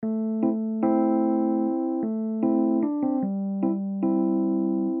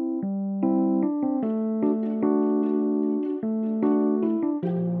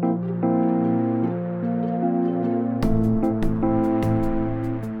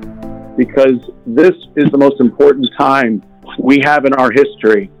because this is the most important time we have in our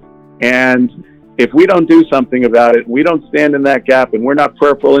history. And if we don't do something about it, we don't stand in that gap, and we're not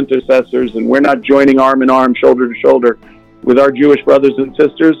prayerful intercessors, and we're not joining arm in arm, shoulder to shoulder with our Jewish brothers and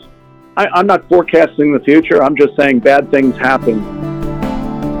sisters, I'm not forecasting the future. I'm just saying bad things happen.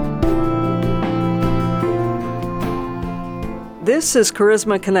 This is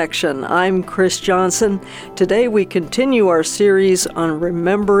Charisma Connection. I'm Chris Johnson. Today we continue our series on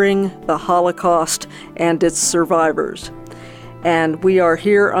remembering the Holocaust and its survivors. And we are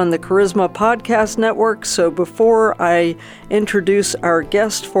here on the Charisma Podcast Network. So before I introduce our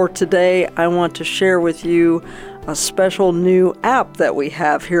guest for today, I want to share with you a special new app that we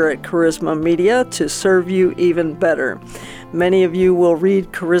have here at Charisma Media to serve you even better. Many of you will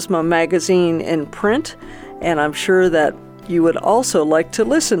read Charisma Magazine in print, and I'm sure that you would also like to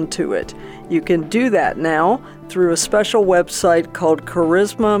listen to it. You can do that now through a special website called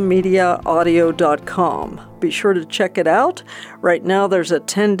charismamediaaudio.com. Be sure to check it out. Right now there's a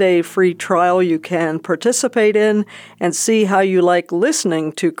 10-day free trial you can participate in and see how you like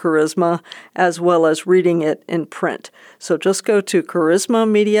listening to Charisma as well as reading it in print. So just go to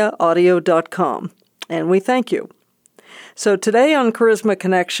charismamediaaudio.com, and we thank you. So today on Charisma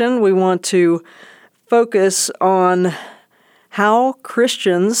Connection, we want to focus on how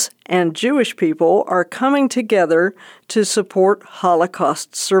Christians and Jewish people are coming together to support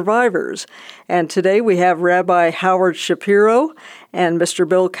Holocaust survivors. And today we have Rabbi Howard Shapiro and Mr.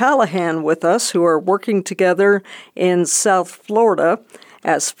 Bill Callahan with us, who are working together in South Florida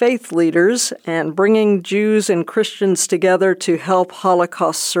as faith leaders and bringing Jews and Christians together to help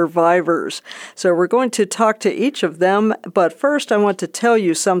Holocaust survivors. So we're going to talk to each of them, but first I want to tell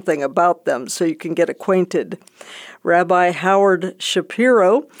you something about them so you can get acquainted. Rabbi Howard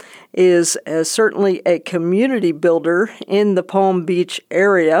Shapiro is certainly a community builder in the Palm Beach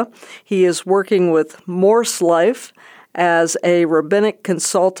area. He is working with Morse Life as a rabbinic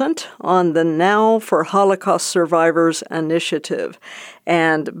consultant on the Now for Holocaust Survivors initiative.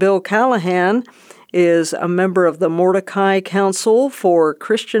 And Bill Callahan is a member of the Mordecai Council for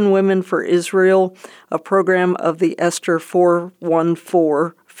Christian Women for Israel, a program of the Esther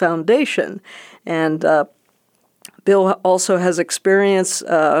 414 Foundation. And Bill also has experience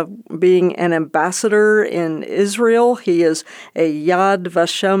being an ambassador in Israel. He is a Yad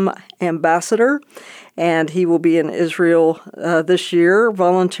Vashem ambassador, and he will be in Israel this year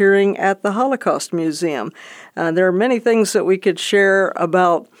volunteering at the Holocaust Museum. There are many things that we could share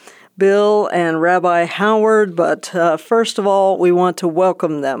about Bill and Rabbi Howard, but first of all, we want to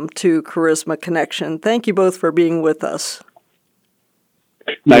welcome them to Charisma Connection. Thank you both for being with us.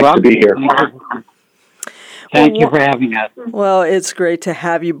 Nice to be here. Thank you for having us. Well, it's great to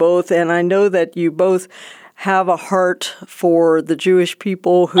have you both, and I know that you both have a heart for the Jewish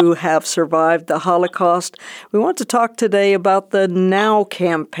people who have survived the Holocaust. We want to talk today about the Now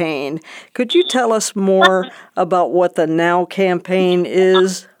campaign. Could you tell us more about what the Now campaign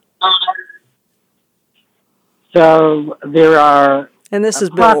is? So there are... And this is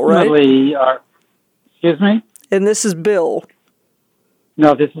Bill, right? Excuse me? And this is Bill.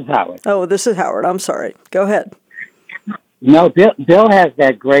 No, this is Howard. Oh, this is Howard. I'm sorry. Go ahead. No, Bill has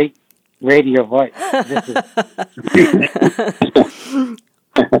that great radio voice.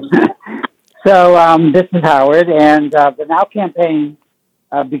 So this is Howard, and the Now campaign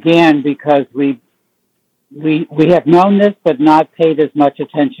began because we have known this, but not paid as much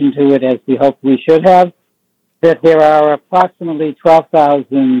attention to it as we hoped we should have. That there are approximately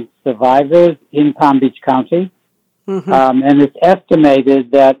 12,000 survivors in Palm Beach County. Mm-hmm. And it's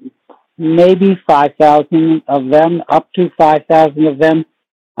estimated that maybe 5,000 of them, up to 5,000 of them,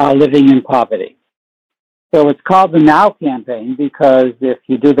 are living in poverty. So it's called the Now campaign because if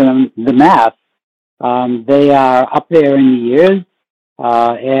you do the math, they are up there in the years,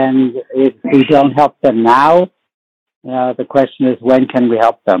 and if we don't help them now, the question is, when can we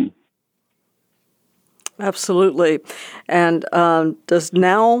help them? Absolutely. And does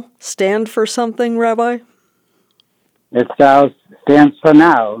Now stand for something, Rabbi? It stands for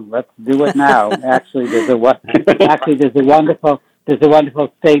now. Let's do it now. Actually, there's a wonderful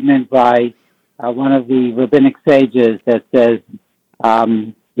statement by one of the rabbinic sages that says,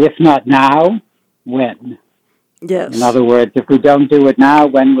 "If not now, when?" Yes. In other words, if we don't do it now,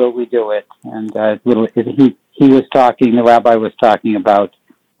 when will we do it? And he was talking. The rabbi was talking about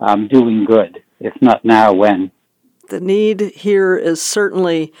doing good. If not now, when? The need here is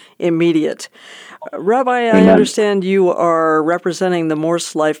certainly immediate. Rabbi, I understand you are representing the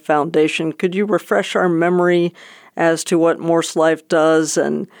Morse Life Foundation. Could you refresh our memory as to what Morse Life does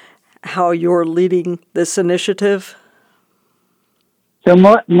and how you're leading this initiative? So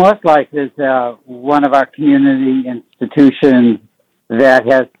most likely is one of our community institutions that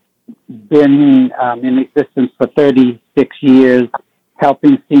has been in existence for 36 years,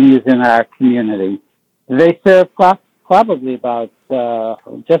 helping seniors in our community. They serve probably about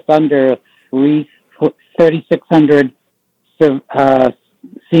just under 3,600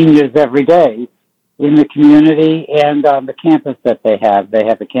 seniors every day in the community and on the campus that they have. They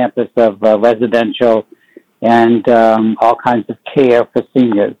have a campus of residential and all kinds of care for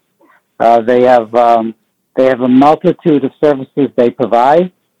seniors. They have a multitude of services they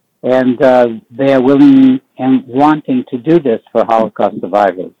provide, and they are willing and wanting to do this for Holocaust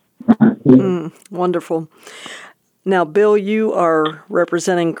survivors. Wonderful. Now, Bill, you are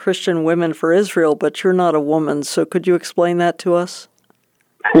representing Christian Women for Israel, but you're not a woman, so could you explain that to us?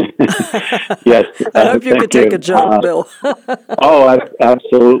 Yes. I hope you could take a joke, Bill.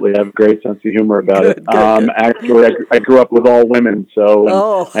 Absolutely. I have a great sense of humor about it. Actually, I grew up with all women,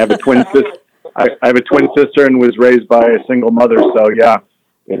 so I have a twin sister. I have a twin sister and was raised by a single mother. So yeah,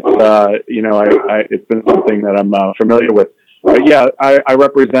 it's it's been something that I'm familiar with. But yeah, I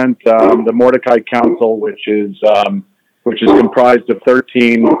represent the Mordecai Council, which is comprised of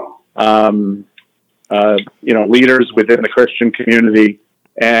 13 leaders within the Christian community.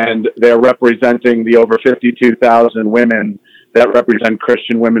 And they're representing the over 52,000 women that represent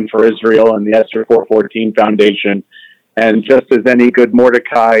Christian Women for Israel and the Esther 414 Foundation. And just as any good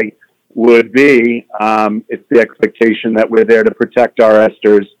Mordecai would be, it's the expectation that we're there to protect our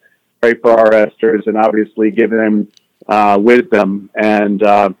Esthers, pray for our Esthers, and obviously give them wisdom and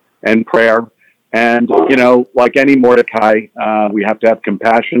prayer. And, like any Mordecai, we have to have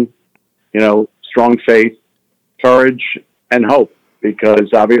compassion, strong faith, courage, and hope.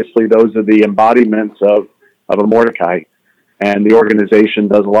 Because obviously those are the embodiments of a Mordecai. And the organization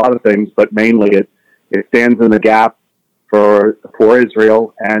does a lot of things, but mainly it stands in the gap for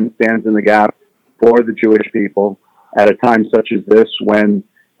Israel and stands in the gap for the Jewish people at a time such as this when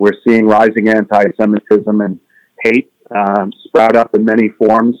we're seeing rising anti-Semitism and hate sprout up in many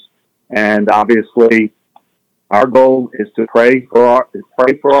forms. And obviously our goal is to pray for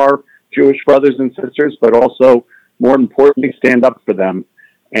our Jewish brothers and sisters, but also more importantly, stand up for them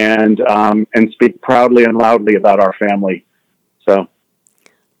and speak proudly and loudly about our family. So,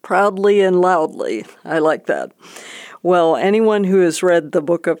 proudly and loudly. I like that. Well, anyone who has read the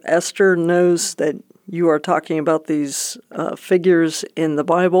book of Esther knows that you are talking about these figures in the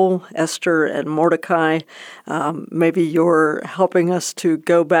Bible, Esther and Mordecai. Maybe you're helping us to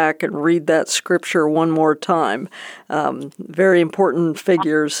go back and read that scripture one more time. Very important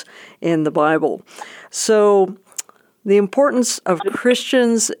figures in the Bible. So, the importance of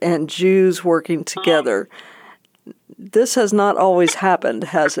Christians and Jews working together. This has not always happened,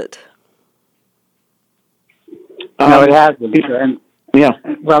 has it? No, it hasn't. Yeah.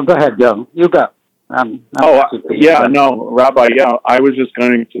 Well, go ahead, Bill. You go. Rabbi, I was just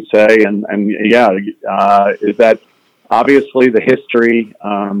going to say, is that obviously the history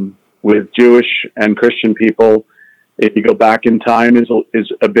with Jewish and Christian people, if you go back in time, is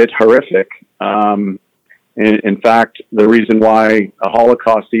a bit horrific. In fact, the reason why a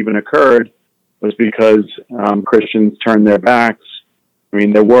Holocaust even occurred was because Christians turned their backs. I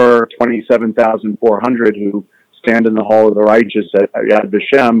mean, there were 27,400 who stand in the Hall of the Righteous at Yad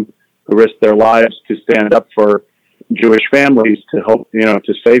Vashem, who risked their lives to stand up for Jewish families to hope,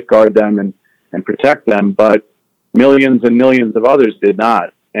 to safeguard them and protect them. But millions and millions of others did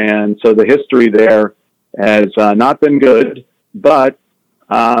not. And so the history there has not been good, but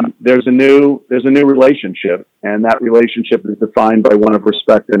there's a new relationship, and that relationship is defined by one of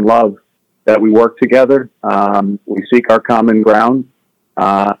respect and love, that we work together. We seek our common ground.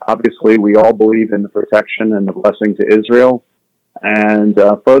 Obviously, we all believe in the protection and the blessing to Israel. And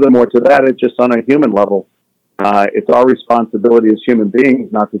furthermore to that, it's just on a human level. It's our responsibility as human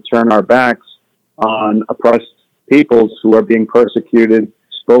beings not to turn our backs on oppressed peoples who are being persecuted,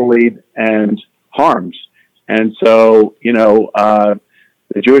 bullied, and harmed. And so,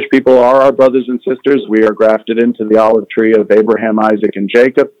 the Jewish people are our brothers and sisters. We are grafted into the olive tree of Abraham, Isaac, and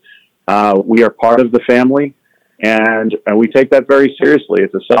Jacob. We are part of the family, and we take that very seriously.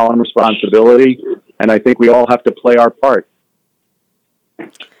 It's a solemn responsibility, and I think we all have to play our part.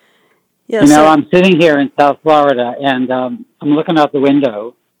 Yes, I'm sitting here in South Florida, and I'm looking out the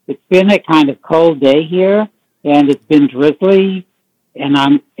window. It's been a kind of cold day here, and it's been drizzly. And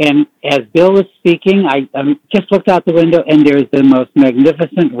as Bill was speaking, I just looked out the window, and there's the most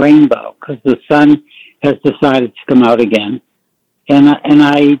magnificent rainbow because the sun has decided to come out again. And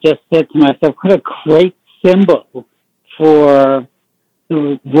I just said to myself, what a great symbol for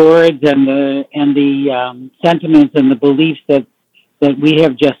the words and the sentiments and the beliefs that that we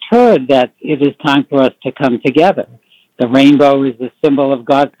have just heard that it is time for us to come together. The rainbow is a symbol of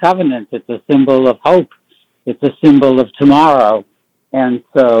God's covenant. It's a symbol of hope. It's a symbol of tomorrow. And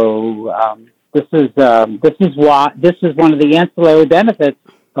so this is one of the ancillary benefits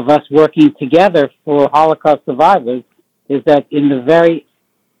of us working together for Holocaust survivors, is that in the very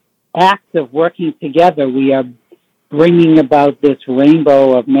act of working together, we are bringing about this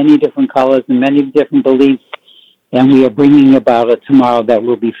rainbow of many different colors and many different beliefs, and we are bringing about a tomorrow that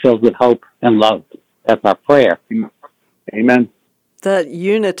will be filled with hope and love. That's our prayer. Amen. That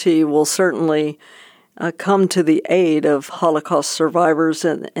unity will certainly come to the aid of Holocaust survivors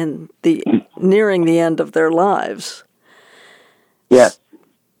and nearing the end of their lives. Yes.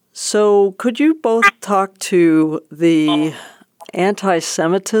 So could you both talk to the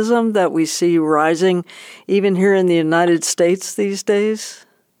antisemitism that we see rising even here in the United States these days?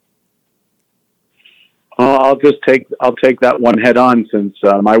 I'll take that one head on, since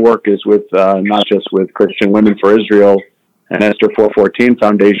my work is with not just with Christian Women for Israel and Esther 414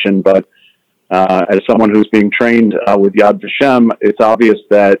 Foundation, but as someone who's being trained with Yad Vashem, it's obvious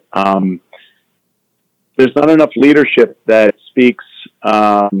that there's not enough leadership that speaks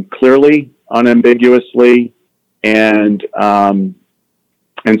clearly, unambiguously, and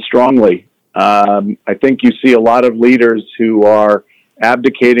strongly. I think you see a lot of leaders who are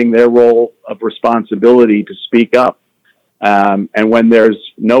abdicating their role of responsibility to speak up, and when there's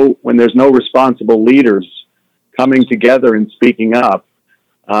no responsible leaders coming together and speaking up,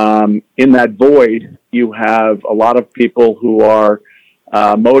 in that void, you have a lot of people who are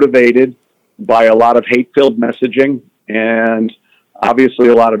motivated by a lot of hate-filled messaging and obviously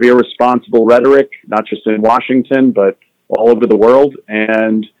a lot of irresponsible rhetoric, not just in Washington, but all over the world.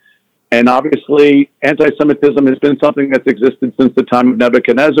 And obviously, anti-Semitism has been something that's existed since the time of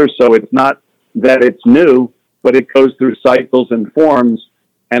Nebuchadnezzar, so it's not that it's new, but it goes through cycles and forms.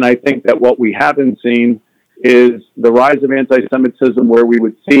 And I think that what we haven't seen is the rise of anti-Semitism, where we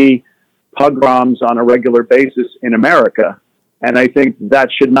would see pogroms on a regular basis in America. And I think that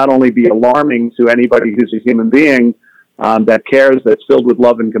should not only be alarming to anybody who's a human being that cares, that's filled with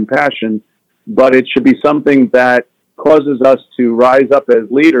love and compassion, but it should be something that causes us to rise up as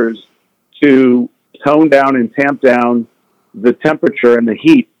leaders to tone down and tamp down the temperature and the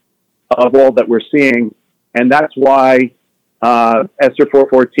heat of all that we're seeing. And that's why Esther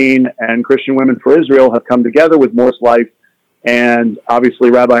 414 and Christian Women for Israel have come together with Morse Life, and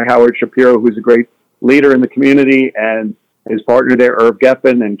obviously Rabbi Howard Shapiro, who's a great leader in the community, and his partner there, Irv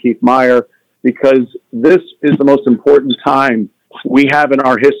Geffen and Keith Meyer, because this is the most important time we have in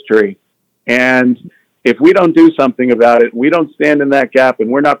our history. And if we don't do something about it, we don't stand in that gap,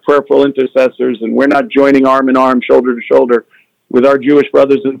 and we're not prayerful intercessors, and we're not joining arm in arm, shoulder to shoulder with our Jewish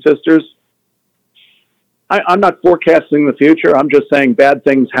brothers and sisters, I'm not forecasting the future. I'm just saying bad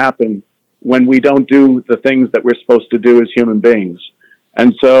things happen when we don't do the things that we're supposed to do as human beings.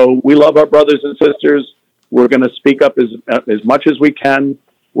 And so we love our brothers and sisters. We're going to speak up as much as we can.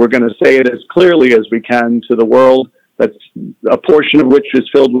 We're going to say it as clearly as we can to the world, that's a portion of which is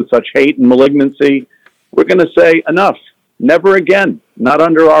filled with such hate and malignancy. We're going to say enough, never again, not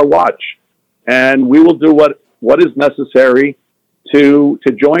under our watch. And we will do what is necessary to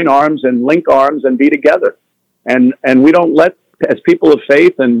join arms and link arms and be together. And we don't let, as people of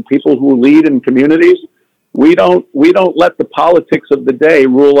faith and people who lead in communities, we don't let the politics of the day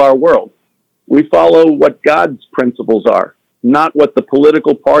rule our world. We follow what God's principles are, not what the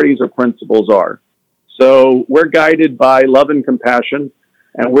political parties or principles are. So we're guided by love and compassion,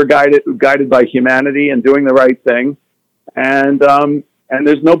 and we're guided by humanity and doing the right thing. And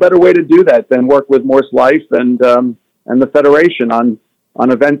there's no better way to do that than work with Morse Life and the Federation on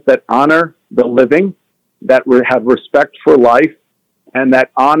events that honor the living, that have respect for life, and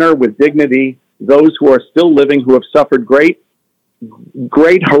that honor with dignity those who are still living, who have suffered great,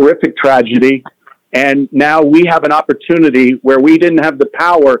 horrific tragedy. And now we have an opportunity where we didn't have the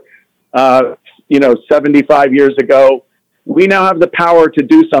power, 75 years ago. We now have the power to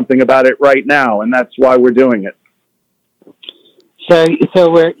do something about it right now, and that's why we're doing it. So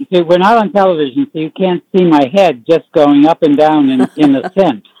we're not on television, so you can't see my head just going up and down in a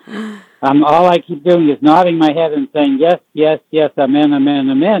sense. All I keep doing is nodding my head and saying, yes, yes, yes, amen, amen,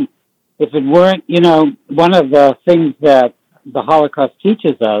 amen. If it weren't, one of the things that the Holocaust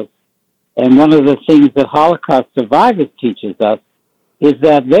teaches us, and one of the things that Holocaust survivors teaches us, is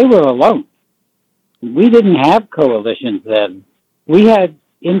that they were alone. We didn't have coalitions then. We had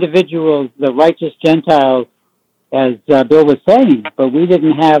individuals, the righteous Gentiles, as Bill was saying, but we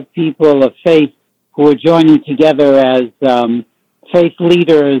didn't have people of faith who were joining together as faith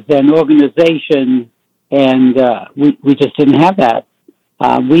leaders and organizations, and we just didn't have that.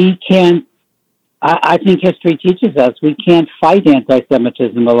 We can't, I think history teaches us, we can't fight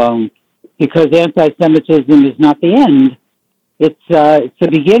anti-Semitism alone, because anti-Semitism is not the end. It's the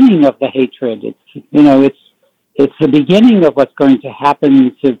beginning of the hatred. It's the beginning of what's going to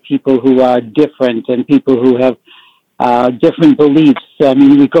happen to people who are different and people who have different beliefs. I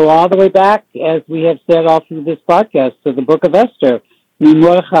mean, we go all the way back, as we have said all through this podcast, to the book of Esther. I mean,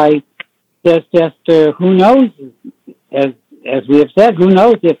 Mordechai says to Esther, who knows, as we have said, who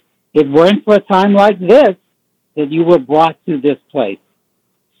knows if it weren't for a time like this that you were brought to this place.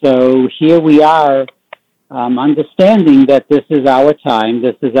 So here we are, understanding that this is our time,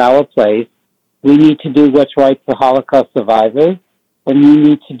 this is our place. We need to do what's right for Holocaust survivors, and we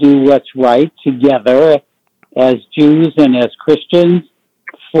need to do what's right together as Jews and as Christians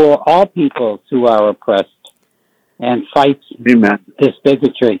for all peoples who are oppressed, and fight this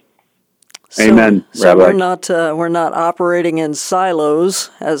bigotry. Amen. So we're not operating in silos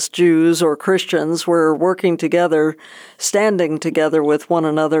as Jews or Christians. We're working together, standing together with one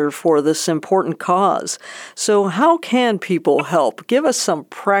another for this important cause. So how can people help? Give us some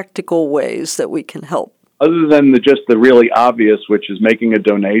practical ways that we can help. Other than just the really obvious, which is making a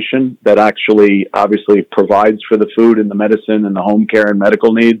donation that actually obviously provides for the food and the medicine and the home care and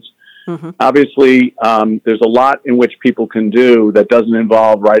medical needs. Mm-hmm. Obviously, there's a lot in which people can do that doesn't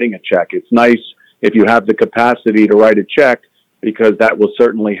involve writing a check. It's nice if you have the capacity to write a check, because that will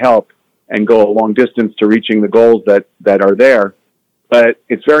certainly help and go a long distance to reaching the goals that are there. But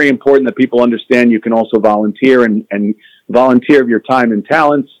it's very important that people understand you can also volunteer and volunteer of your time and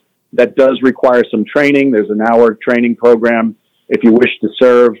talents. That does require some training. There's an hour training program if you wish to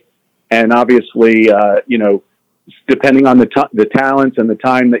serve. And obviously, depending on the talents and the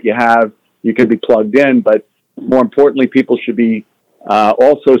time that you have, you can be plugged in. But more importantly, people should be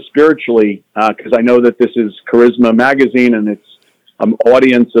also spiritually, because I know that this is Charisma Magazine and it's an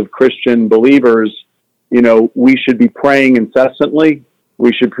audience of Christian believers. We should be praying incessantly.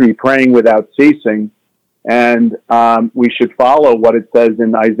 We should be praying without ceasing. And we should follow what it says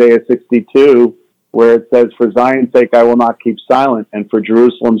in Isaiah 62, where it says, for Zion's sake, I will not keep silent, and for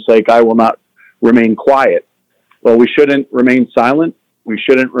Jerusalem's sake, I will not remain quiet. Well, we shouldn't remain silent. We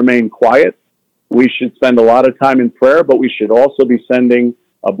shouldn't remain quiet. We should spend a lot of time in prayer, but we should also be sending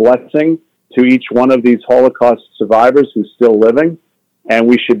a blessing to each one of these Holocaust survivors who's still living. And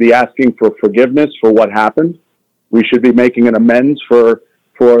we should be asking for forgiveness for what happened. We should be making an amends for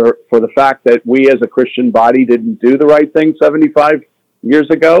the fact that we as a Christian body didn't do the right thing 75 years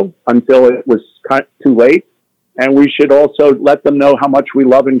ago until it was too late. And we should also let them know how much we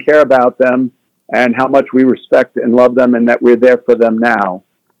love and care about them and how much we respect and love them, and that we're there for them now.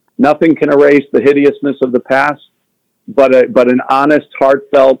 Nothing can erase the hideousness of the past, but an honest,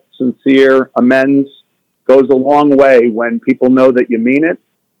 heartfelt, sincere amends goes a long way when people know that you mean it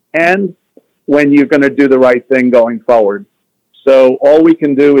and when you're going to do the right thing going forward. So all we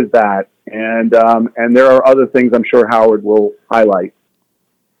can do is that, and there are other things I'm sure Howard will highlight.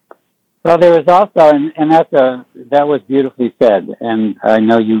 Well, there was also, and that was beautifully said, and I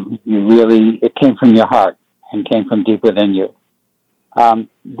know you really, it came from your heart and came from deep within you.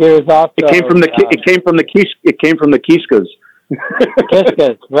 There is also it came from the Kishkas.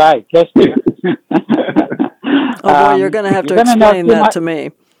 Kishkas, right? Kishkas. Oh boy, you're going to have to explain that to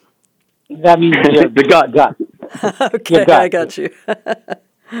me. That means the gut. Okay, I got you.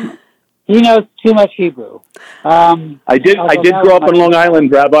 He knows too much Hebrew. I did grow up in Long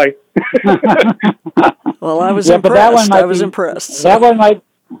Island, Rabbi. Well, I was impressed. I was impressed. So. That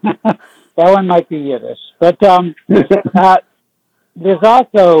one might be Yiddish. But there's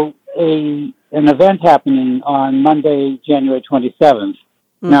also an event happening on Monday, January 27th.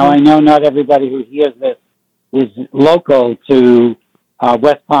 Mm-hmm. Now, I know not everybody who hears this is local to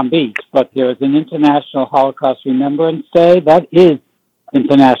West Palm Beach, but there is an International Holocaust Remembrance Day. That is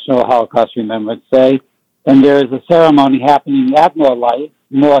International Holocaust Remembrance Day. And there is a ceremony happening at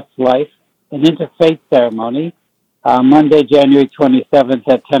North's Life, an interfaith ceremony, Monday, January 27th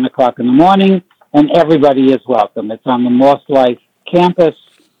at 10 o'clock in the morning, and everybody is welcome. It's on the Morse Life campus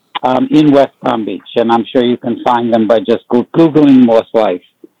in West Palm Beach, and I'm sure you can find them by just Googling Morse Life.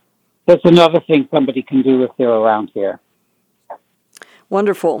 That's another thing somebody can do if they're around here.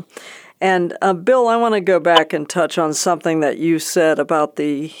 Wonderful. And Bill, I want to go back and touch on something that you said about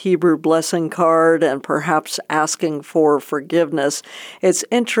the Hebrew blessing card and perhaps asking for forgiveness. It's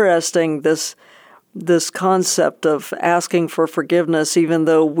interesting, this concept of asking for forgiveness, even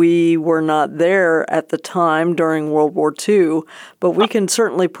though we were not there at the time during World War II, but we can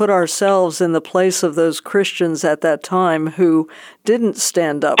certainly put ourselves in the place of those Christians at that time who didn't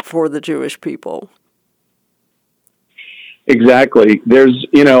stand up for the Jewish people. Exactly.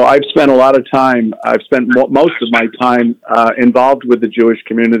 I've spent most of my time involved with the Jewish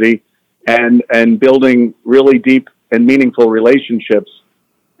community and building really deep and meaningful relationships.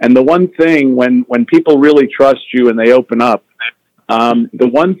 And the one thing, when people really trust you and they open up, the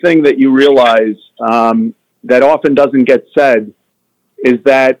one thing that you realize that often doesn't get said is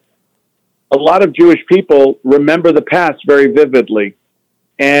that a lot of Jewish people remember the past very vividly,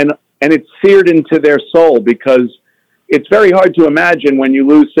 and it's seared into their soul, because it's very hard to imagine when you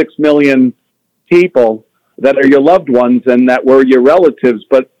lose 6 million people that are your loved ones and that were your relatives,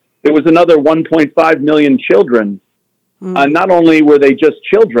 but there was another 1.5 million children. Not only were they just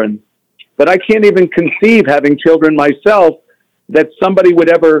children, but I can't even conceive, having children myself, that somebody would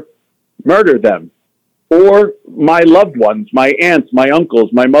ever murder them. Or my loved ones, my aunts, my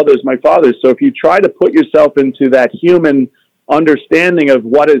uncles, my mothers, my fathers. So if you try to put yourself into that human understanding of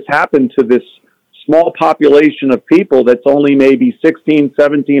what has happened to this small population of people that's only maybe 16,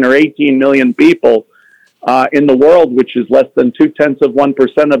 17, or 18 million people in the world, which is less than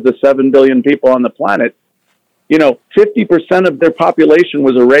 0.2% of the 7 billion people on the planet, 50% of their population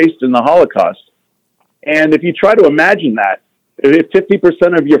was erased in the Holocaust. And if you try to imagine that, if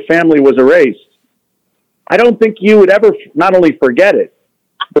 50% of your family was erased, I don't think you would ever not only forget it,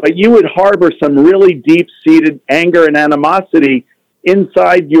 but you would harbor some really deep-seated anger and animosity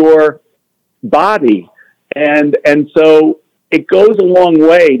inside your body. And so it goes a long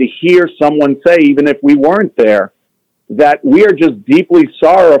way to hear someone say, even if we weren't there, that we are just deeply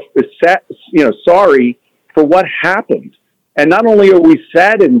sorry for what happened. And not only are we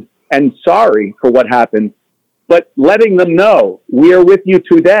saddened and sorry for what happened, but letting them know we are with you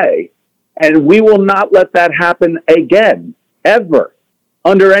today, and we will not let that happen again, ever,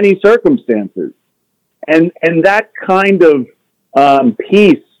 under any circumstances. And that kind of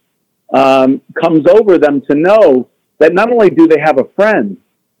peace comes over them to know that not only do they have a friend,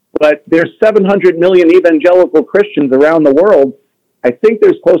 but there's 700 million evangelical Christians around the world. I think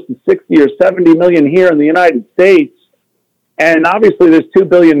there's close to 60 or 70 million here in the United States. And obviously there's 2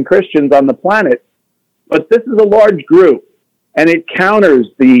 billion Christians on the planet. But this is a large group, and it counters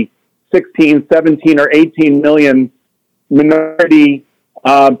the 16, 17, or 18 million minority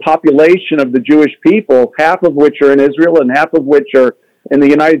population of the Jewish people, half of which are in Israel and half of which are in the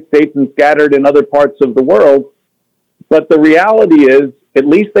United States and scattered in other parts of the world. But the reality is, at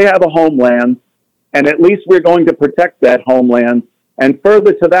least they have a homeland, and at least we're going to protect that homeland. And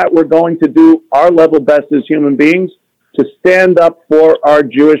further to that, we're going to do our level best as human beings to stand up for our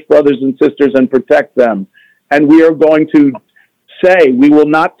Jewish brothers and sisters and protect them. And we are going to say, we will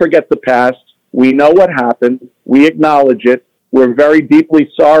not forget the past. We know what happened. We acknowledge it. We're very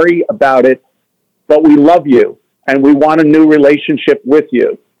deeply sorry about it, but we love you, and we want a new relationship with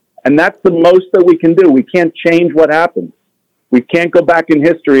you. And that's the most that we can do. We can't change what happened. We can't go back in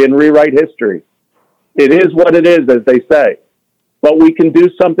history and rewrite history. It is what it is, as they say. But we can do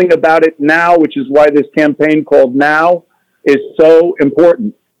something about it now, which is why this campaign called Now is so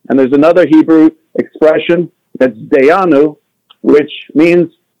important. And there's another Hebrew expression that's Dayanu, which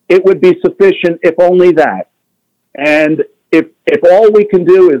means it would be sufficient if only that. And if all we can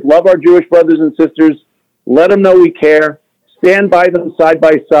do is love our Jewish brothers and sisters, let them know we care, stand by them side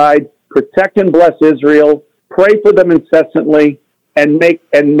by side, protect and bless Israel, pray for them incessantly, and make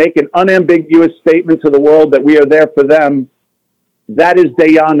an unambiguous statement to the world that we are there for them, that is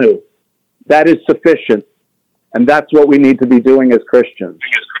Dayanu. That is sufficient. And that's what we need to be doing as Christians.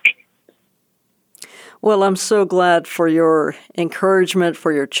 Well, I'm so glad for your encouragement,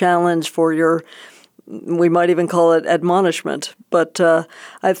 for your challenge, for your, we might even call it admonishment. But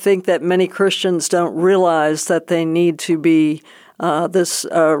I think that many Christians don't realize that they need to be this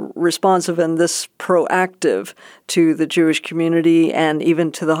responsive and this proactive to the Jewish community and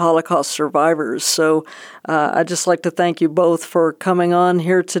even to the Holocaust survivors. So I'd just like to thank you both for coming on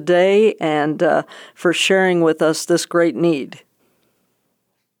here today and for sharing with us this great need.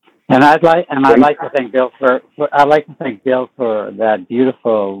 And I'd like to thank Bill for that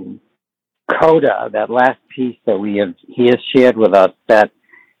beautiful coda, that last piece that he has shared with us, that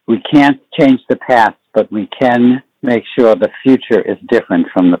we can't change the past, but we can make sure the future is different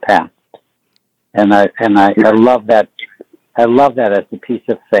from the past. And I love that. I love that as a piece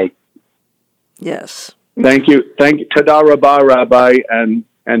of faith. Yes. Thank you. Tada Rabbah, Rabbi,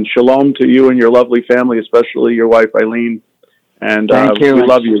 and shalom to you and your lovely family, especially your wife, Eileen. And thank you. We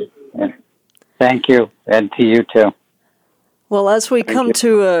love you. Thank you. And to you too. Well, as we come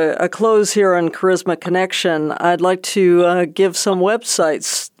to a close here on Charisma Connection, I'd like to give some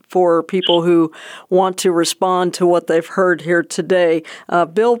websites for people who want to respond to what they've heard here today.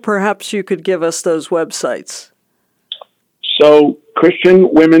 Bill, perhaps you could give us those websites. So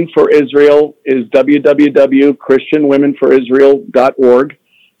Christian Women for Israel is www.christianwomenforisrael.org.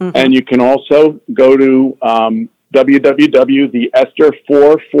 Mm-hmm. And you can also go to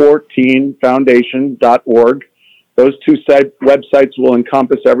www.theesther414foundation.org. Those two websites will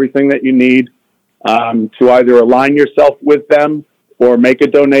encompass everything that you need to either align yourself with them or make a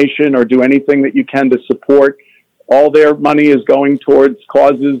donation or do anything that you can to support. All their money is going towards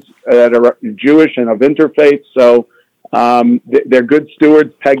causes that are Jewish and of interfaith. So they're good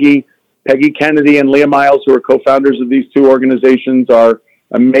stewards. Peggy Kennedy and Leah Miles, who are co-founders of these two organizations, are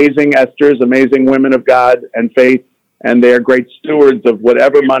amazing Esthers, amazing women of God and faith, and they are great stewards of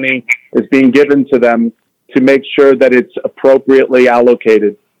whatever money is being given to them to make sure that it's appropriately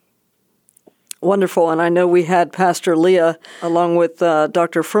allocated. Wonderful. And I know we had Pastor Leah along with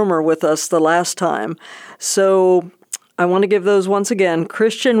Dr. Frommer with us the last time. So I want to give those once again,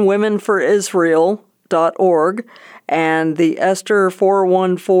 ChristianWomenForIsrael.org and the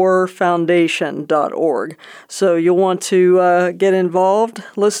Esther414foundation.org. So you'll want to get involved,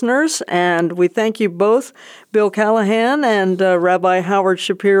 listeners, and we thank you both, Bill Callahan and Rabbi Howard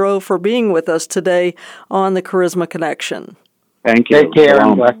Shapiro, for being with us today on the Charisma Connection. Thank you. Take care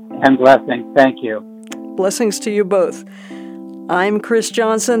and blessings. Thank you. Blessings to you both. I'm Chris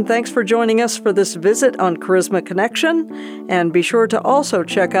Johnson. Thanks for joining us for this visit on Charisma Connection. And be sure to also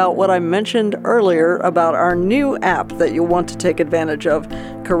check out what I mentioned earlier about our new app that you'll want to take advantage of,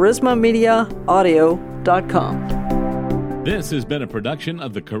 charismamediaaudio.com. This has been a production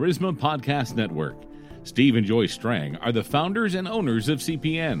of the Charisma Podcast Network. Steve and Joy Strang are the founders and owners of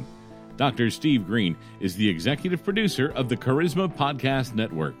CPN. Dr. Steve Green is the executive producer of the Charisma Podcast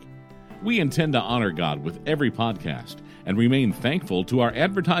Network. We intend to honor God with every podcast and remain thankful to our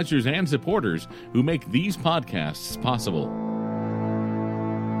advertisers and supporters who make these podcasts possible.